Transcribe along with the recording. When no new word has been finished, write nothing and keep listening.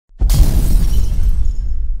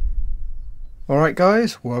Alright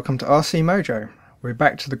guys, welcome to RC Mojo. We're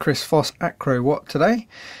back to the Foss Acro Wot today.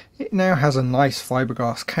 It now has a nice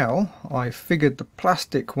fiberglass cowl. I figured the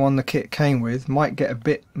plastic one the kit came with might get a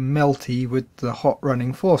bit melty with the hot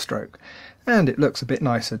running 4-stroke, and it looks a bit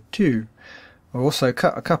nicer too. I also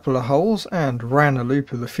cut a couple of holes and ran a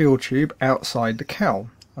loop of the fuel tube outside the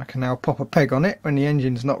cowl. I can now pop a peg on it when the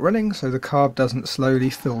engine's not running so the carb doesn't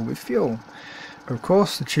slowly fill with fuel. Of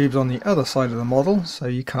course, the tube's on the other side of the model, so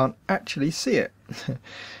you can't actually see it. The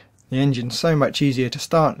engine's so much easier to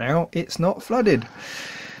start now, it's not flooded.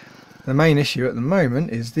 The main issue at the moment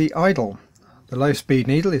is the idle. The low speed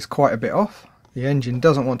needle is quite a bit off. The engine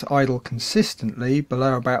doesn't want to idle consistently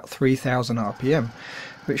below about 3000 RPM,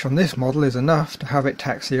 which on this model is enough to have it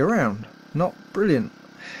taxi around. Not brilliant.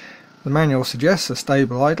 The manual suggests a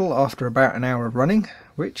stable idle after about an hour of running,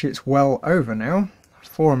 which it's well over now.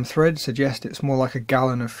 Forum threads suggest it's more like a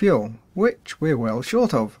gallon of fuel, which we're well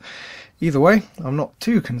short of. Either way, I'm not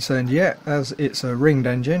too concerned yet, as it's a ringed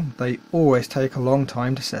engine. They always take a long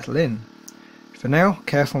time to settle in. For now,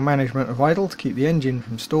 careful management of idle to keep the engine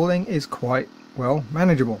from stalling is quite, well,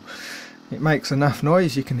 manageable. It makes enough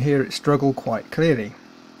noise you can hear it struggle quite clearly.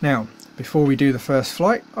 Now, before we do the first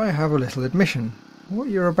flight, I have a little admission. What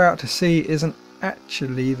you're about to see isn't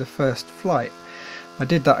actually the first flight. I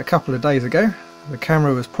did that a couple of days ago. The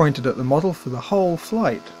camera was pointed at the model for the whole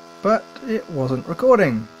flight, but it wasn't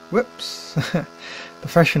recording. Whoops.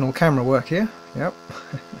 Professional camera work here. Yep.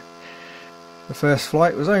 The first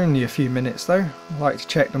flight was only a few minutes though. I like to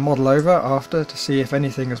check the model over after to see if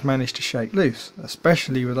anything has managed to shake loose,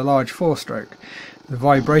 especially with a large 4-stroke. The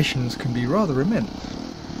vibrations can be rather immense.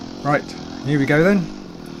 Right, here we go then.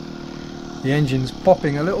 The engine's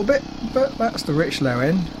popping a little bit, but that's the rich low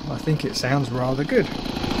end. I think it sounds rather good.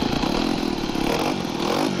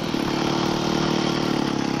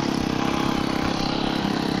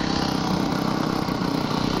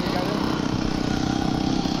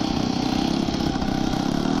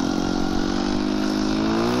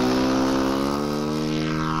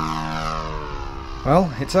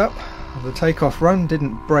 Well, it's up. The takeoff run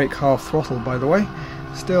didn't break half throttle by the way.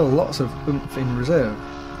 Still lots of oomph in reserve.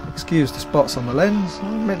 Excuse the spots on the lens.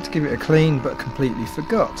 I meant to give it a clean but completely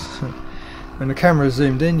forgot. When the camera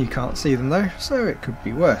zoomed in you can't see them though, so it could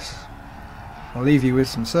be worse. I'll leave you with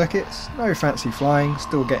some circuits. No fancy flying,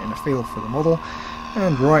 still getting a feel for the model.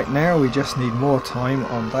 And right now we just need more time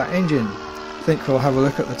on that engine. I think we'll have a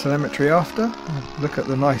look at the telemetry after. Look at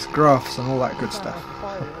the nice graphs and all that good stuff.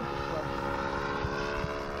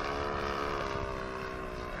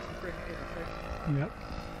 Yep.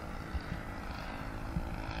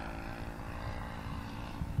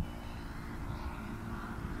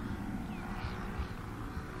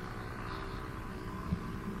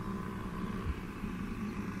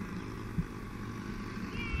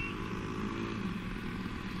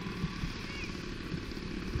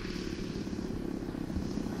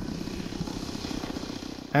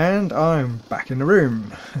 And I'm back in the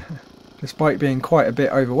room. Despite being quite a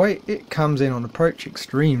bit overweight, it comes in on approach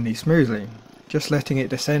extremely smoothly, just letting it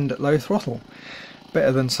descend at low throttle.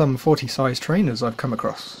 Better than some 40 size trainers I've come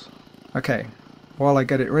across. Okay, while I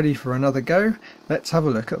get it ready for another go, let's have a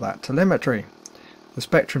look at that telemetry. The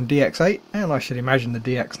Spectrum DX8, and I should imagine the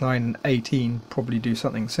DX9 and 18 probably do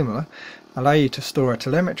something similar, allow you to store a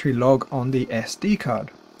telemetry log on the SD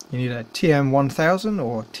card. You need a TM1000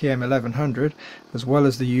 or TM1100 as well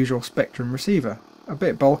as the usual Spectrum receiver. A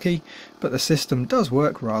bit bulky, but the system does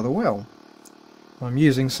work rather well. I'm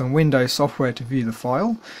using some Windows software to view the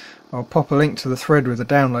file. I'll pop a link to the thread with a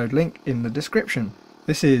download link in the description.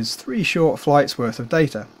 This is 3 short flights worth of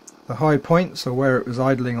data. The high points are where it was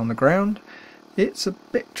idling on the ground. It's a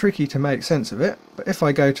bit tricky to make sense of it, but if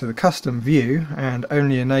I go to the custom view and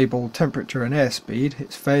only enable temperature and airspeed,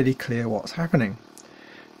 it's fairly clear what's happening.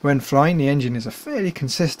 When flying, the engine is a fairly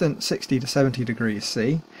consistent 60 to 70 degrees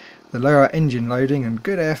C. The lower engine loading and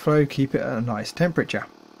good airflow keep it at a nice temperature.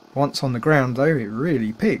 Once on the ground though, it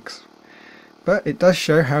really peaks. But it does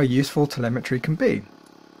show how useful telemetry can be.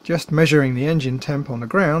 Just measuring the engine temp on the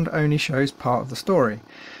ground only shows part of the story.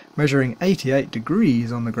 Measuring 88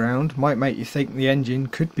 degrees on the ground might make you think the engine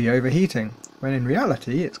could be overheating, when in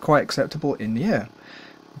reality it's quite acceptable in the air.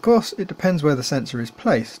 Of course, it depends where the sensor is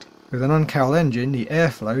placed. With an uncowled engine, the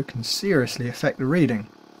airflow can seriously affect the reading.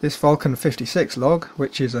 This Vulcan 56 log,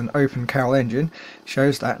 which is an open cowl engine,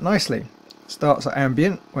 shows that nicely. It starts at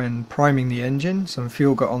ambient when priming the engine, some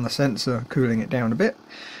fuel got on the sensor cooling it down a bit,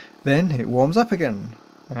 then it warms up again,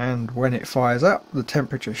 and when it fires up the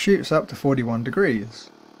temperature shoots up to 41 degrees.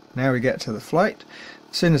 Now we get to the flight.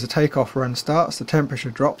 As soon as the takeoff run starts the temperature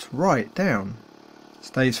drops right down.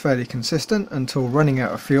 Stays fairly consistent until running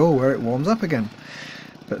out of fuel where it warms up again.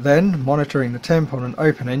 But then, monitoring the temp on an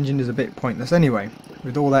open engine is a bit pointless anyway.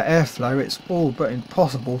 With all that airflow, it's all but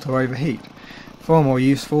impossible to overheat. Far more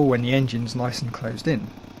useful when the engine's nice and closed in.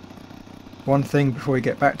 One thing before we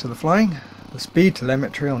get back to the flying, the speed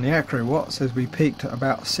telemetry on the Acro Wot says we peaked at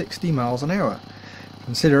about 60 miles an hour.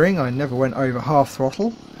 Considering I never went over half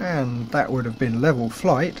throttle, and that would have been level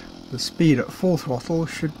flight, the speed at full throttle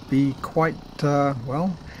should be quite,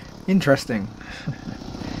 well, interesting.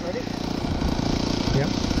 Ready? Yep.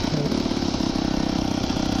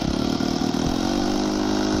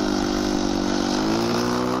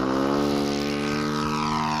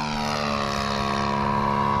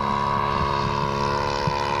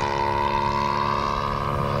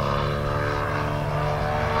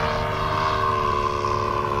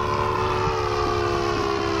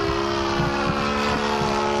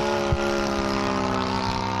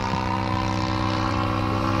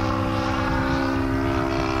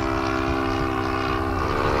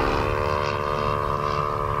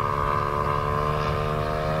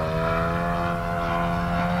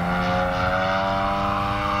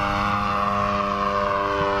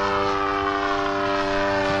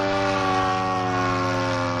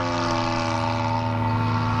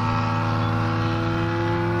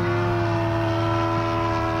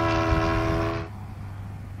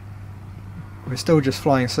 We're still just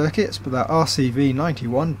flying circuits, but that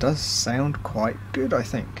RCV91 does sound quite good, I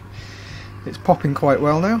think. It's popping quite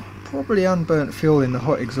well now. Probably unburnt fuel in the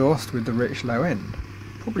hot exhaust with the rich low end.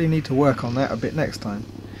 Probably need to work on that a bit next time.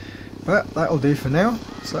 But that'll do for now,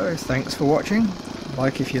 so thanks for watching.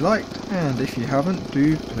 Like if you liked, and if you haven't,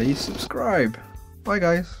 do please subscribe. Bye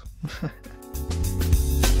guys.